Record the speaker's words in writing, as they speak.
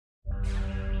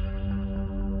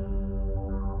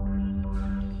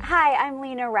Hi, I'm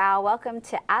Lena Rao. Welcome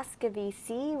to Ask a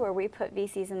VC, where we put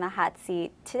VCs in the hot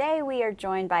seat. Today we are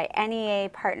joined by NEA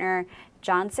partner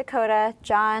Jon Sakoda.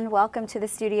 Jon, welcome to the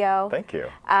studio. Thank you.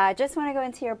 Just want to go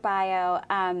into your bio.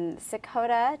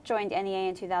 Sakoda joined NEA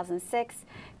in 2006.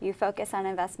 You focus on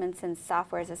investments in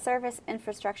software as a service,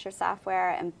 infrastructure software,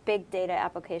 and big data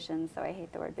applications, though I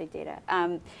hate the word big data.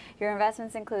 Your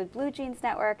investments include Blue Jeans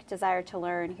Network, Desire to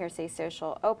Learn, Hearsay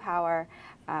Social, OPower,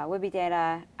 Wibby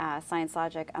Data, Science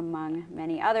Logic, among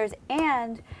many others,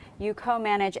 and you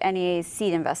co-manage NEA's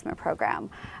seed investment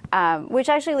program, which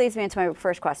actually leads me into my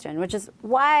first question, which is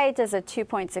why does a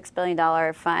 $2.6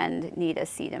 billion fund need a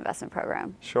seed investment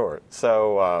program? Sure.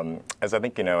 So as I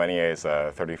think you know, NEA is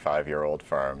a 35-year-old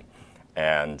firm,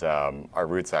 and our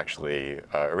roots actually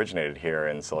originated here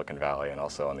in Silicon Valley and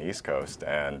also on the East Coast,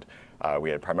 and we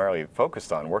had primarily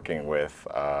focused on working with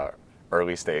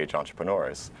early-stage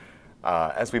entrepreneurs.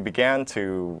 As we began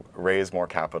to raise more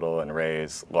capital and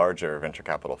raise larger venture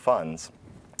capital funds,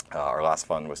 our last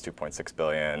fund was $2.6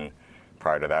 billion.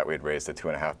 Prior to that, we had raised a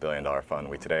 $2.5 billion fund.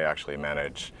 We today actually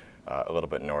manage a little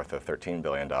bit north of $13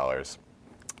 billion.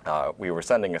 We were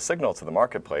sending a signal to the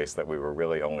marketplace that we were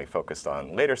really only focused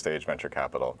on later stage venture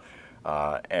capital.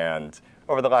 And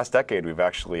over the last decade, we've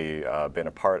actually been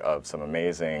a part of some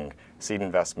amazing seed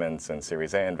investments and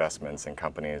Series A investments in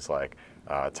companies like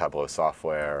Tableau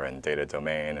Software and Data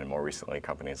Domain, and more recently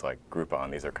companies like Groupon.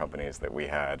 These are companies that we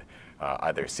had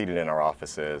either seeded in our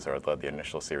offices or led the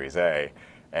initial Series A.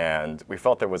 And we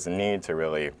felt there was a need to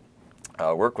really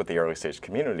work with the early stage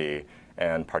community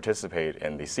and participate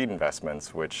in the seed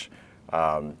investments, which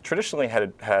traditionally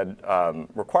had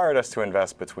required us to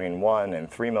invest between $1 and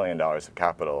 $3 million of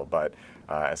capital, but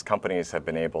as companies have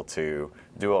been able to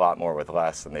do a lot more with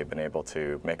less, and they've been able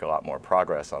to make a lot more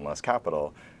progress on less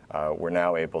capital, we're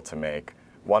now able to make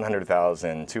 $100,000,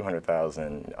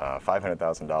 $200,000,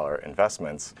 $500,000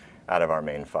 investments out of our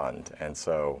main fund. And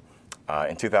so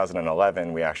in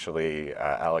 2011, we actually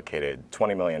allocated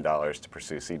 $20 million to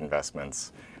pursue seed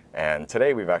investments. And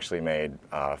today we've actually made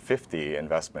 50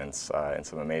 investments in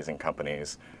some amazing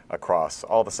companies across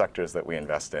all the sectors that we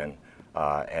invest in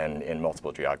and in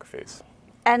multiple geographies.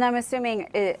 And I'm assuming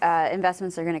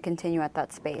investments are going to continue at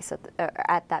that space,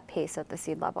 at that pace at the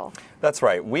seed level. That's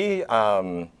right.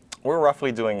 We're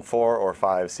roughly doing 4 or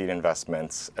 5 seed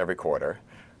investments every quarter.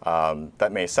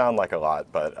 That may sound like a lot,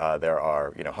 but there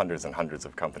are hundreds and hundreds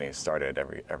of companies started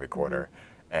every quarter. Mm-hmm.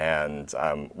 And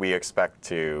we expect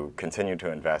to continue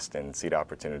to invest in seed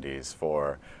opportunities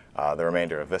for the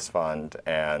remainder of this fund.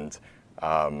 And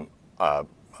our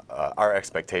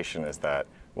expectation is that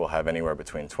we'll have anywhere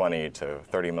between $20 to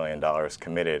 $30 million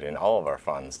committed in all of our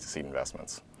funds to seed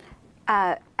investments.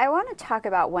 I want to talk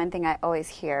about one thing I always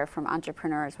hear from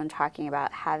entrepreneurs when talking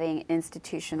about having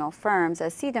institutional firms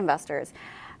as seed investors.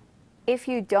 If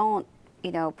you don't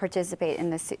participate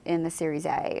in the Series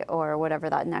A or whatever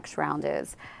that next round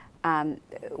is,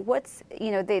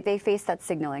 they face that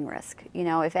signaling risk.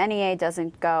 If NEA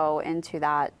doesn't go into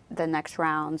the next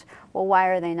round, well, why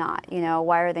are they not?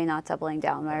 Why are they not doubling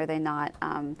down? Why are they not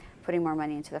putting more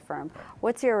money into the firm?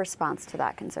 What's your response to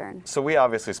that concern? So we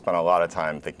obviously spent a lot of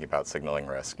time thinking about signaling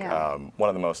risk. Yeah. One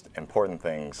of the most important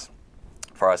things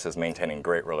for us is maintaining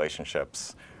great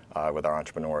relationships with our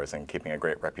entrepreneurs and keeping a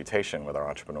great reputation with our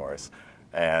entrepreneurs.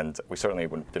 And we certainly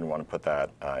didn't want to put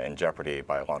that in jeopardy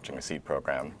by launching a seed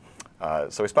program.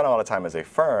 So we spent a lot of time as a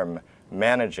firm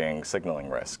managing signaling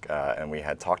risk. And we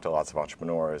had talked to lots of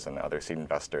entrepreneurs and other seed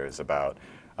investors about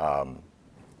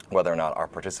whether or not our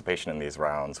participation in these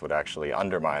rounds would actually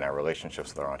undermine our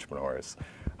relationships with our entrepreneurs.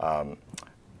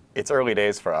 It's early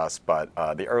days for us, but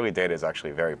the early data is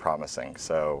actually very promising.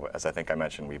 So as I think I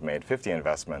mentioned, we've made 50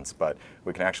 investments, but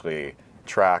we can actually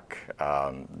track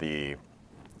the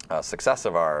success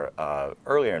of our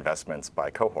earlier investments by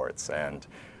cohorts. And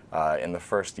in the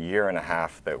first year and a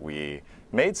half that we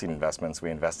made seed investments,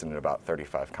 we invested in about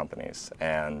 35 companies.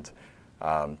 And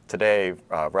today,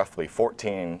 roughly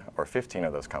 14 or 15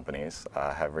 of those companies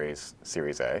have raised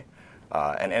Series A.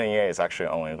 And NEA has actually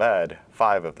only led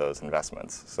 5 of those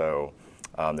investments. So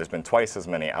there's been twice as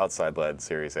many outside-led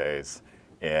Series A's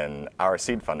in our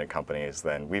seed-funded companies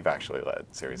than we've actually led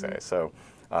Series A. So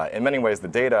in many ways, the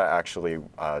data actually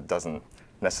doesn't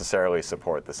necessarily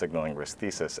support the signaling risk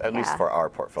thesis, at least for our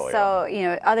portfolio.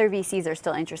 So, other VCs are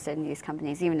still interested in these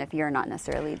companies, even if you're not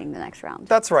necessarily leading the next round.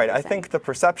 That's right. I think the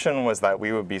perception was that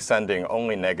we would be sending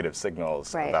only negative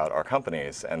signals about our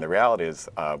companies. And the reality is,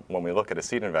 when we look at a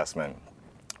seed investment,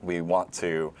 we want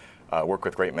to work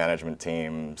with great management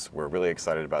teams. We're really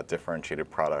excited about differentiated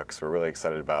products. We're really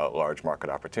excited about large market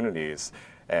opportunities.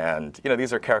 And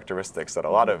these are characteristics that a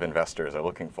lot of investors are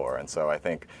looking for. And so I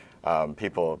think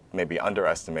people maybe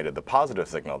underestimated the positive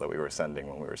signal that we were sending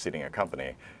when we were seeding a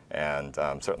company. And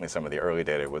certainly some of the early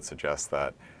data would suggest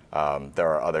that there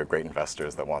are other great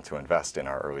investors that want to invest in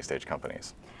our early stage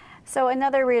companies. So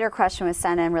another reader question was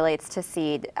sent in relates to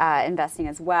seed investing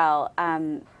as well.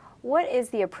 What is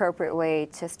the appropriate way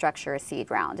to structure a seed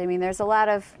round? I mean, there's a lot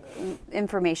of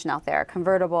information out there,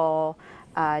 convertible,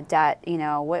 debt,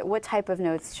 what type of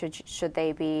notes should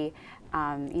they be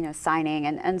signing?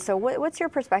 And so what's your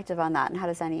perspective on that, and how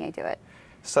does NEA do it?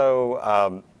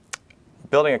 So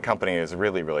building a company is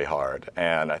really, really hard.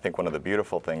 And I think one of the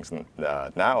beautiful things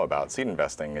now about seed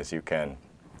investing is you can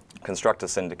construct a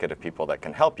syndicate of people that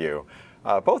can help you,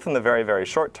 both in the very, very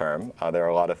short term. There are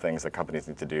a lot of things that companies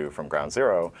need to do from ground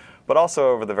zero, but also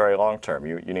over the very long term.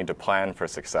 You need to plan for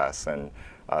success and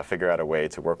figure out a way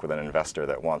to work with an investor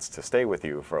that wants to stay with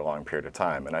you for a long period of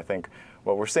time. And I think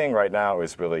what we're seeing right now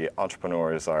is really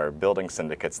entrepreneurs are building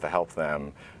syndicates to help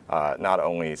them not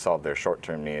only solve their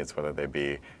short-term needs, whether they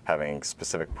be having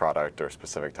specific product or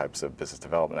specific types of business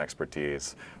development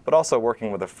expertise, but also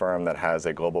working with a firm that has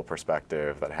a global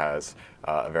perspective, that has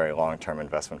a very long-term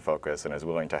investment focus, and is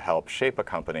willing to help shape a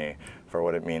company for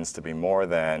what it means to be more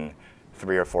than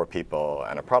 3 or 4 people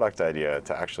and a product idea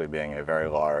to actually being a very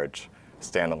large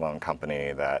standalone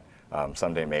company that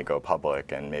someday may go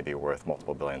public and may be worth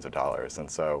multiple billions of dollars.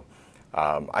 And so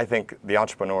I think the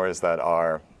entrepreneurs that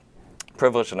are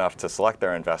privileged enough to select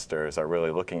their investors are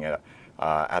really looking at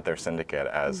their syndicate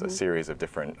as a series of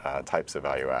different types of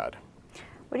value add.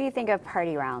 What do you think of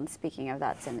party rounds, speaking of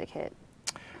that syndicate?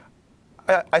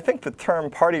 I think the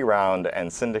term party round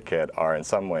and syndicate are in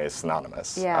some ways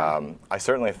synonymous. Yeah. I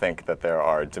certainly think that there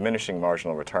are diminishing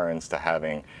marginal returns to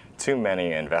having too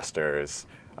many investors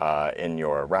in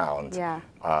your round. Yeah.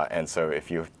 And so if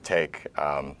you take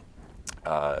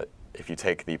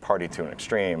the party to an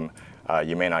extreme,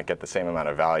 you may not get the same amount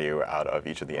of value out of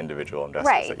each of the individual investors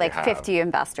that you have. Right, like 50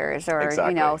 investors or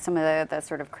Exactly. Some of the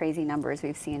sort of crazy numbers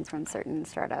we've seen from certain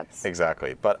startups.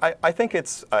 Exactly. But I think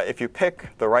it's if you pick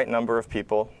the right number of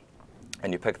people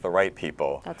and you pick the right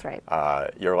people, That's right.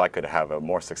 You're likely to have a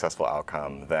more successful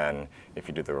outcome than if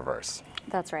you do the reverse.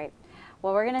 That's right.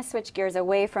 Well, we're going to switch gears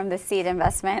away from the seed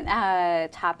investment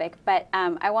topic, but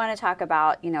I want to talk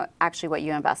about, actually what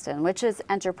you invest in, which is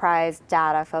enterprise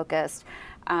data-focused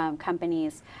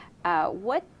companies.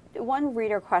 One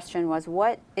reader question was,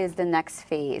 what is the next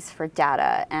phase for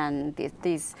data and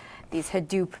these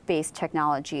Hadoop-based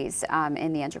technologies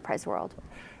in the enterprise world?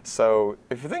 So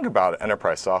if you think about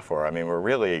enterprise software, I mean, we're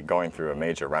really going through a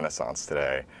major renaissance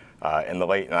today. In the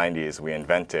late 90s, we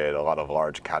invented a lot of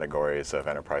large categories of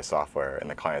enterprise software in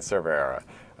the client-server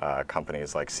era.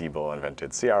 Companies like Siebel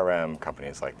invented CRM,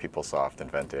 companies like PeopleSoft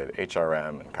invented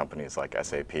HRM, and companies like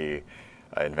SAP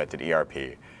invented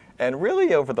ERP. And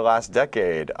really, over the last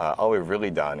decade, all we've really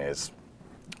done is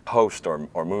host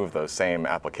or move those same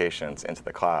applications into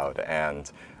the cloud.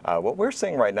 And what we're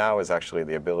seeing right now is actually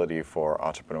the ability for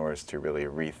entrepreneurs to really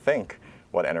rethink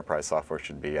what enterprise software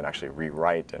should be and actually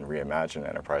rewrite and reimagine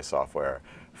enterprise software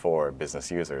for business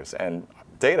users. And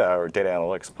data or data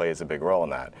analytics plays a big role in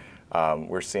that.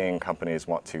 We're seeing companies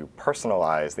want to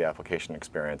personalize the application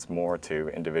experience more to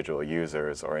individual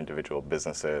users or individual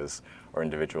businesses or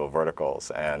individual verticals.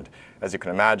 And as you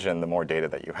can imagine, the more data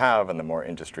that you have and the more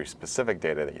industry-specific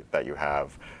data that you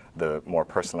have, the more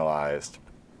personalized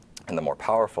and the more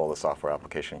powerful the software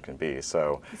application can be.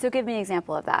 So give me an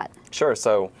example of that. Sure.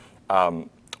 So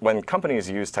when companies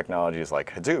use technologies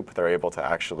like Hadoop, they're able to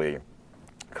actually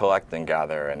collect and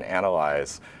gather and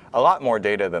analyze a lot more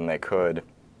data than they could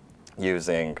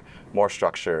using more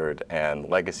structured and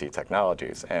legacy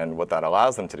technologies. And what that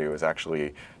allows them to do is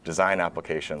actually design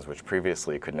applications which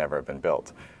previously could never have been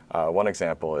built. One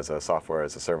example is a software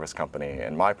as a service company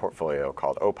in my portfolio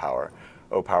called OPower.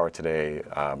 OPower today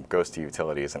goes to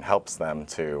utilities and helps them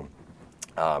to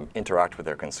interact with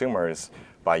their consumers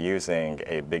by using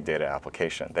a big data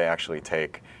application. They actually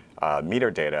take meter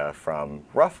data from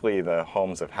roughly the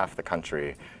homes of half the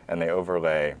country, and they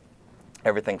overlay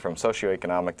everything from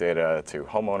socioeconomic data to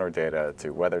homeowner data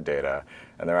to weather data,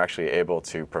 and they're actually able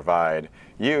to provide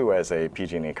you as a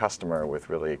PG&E customer with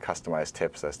really customized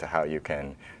tips as to how you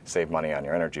can save money on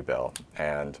your energy bill.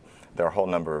 And there are a whole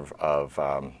number of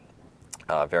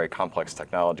very complex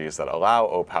technologies that allow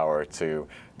OPower to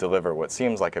deliver what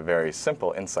seems like a very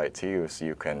simple insight to you, so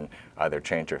you can either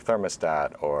change your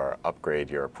thermostat or upgrade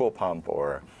your pool pump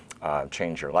or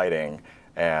change your lighting.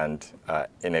 And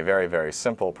in a very, very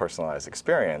simple personalized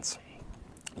experience,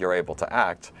 you're able to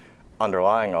act.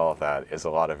 Underlying all of that is a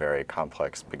lot of very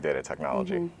complex big data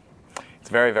technology. It's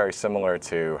very, very similar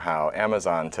to how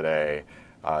Amazon today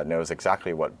knows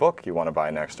exactly what book you want to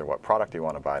buy next or what product you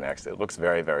want to buy next. It looks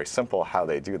very, very simple how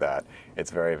they do that.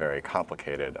 It's very, very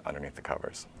complicated underneath the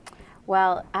covers.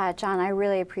 Well, Jon, I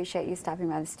really appreciate you stopping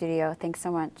by the studio. Thanks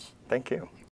so much. Thank you.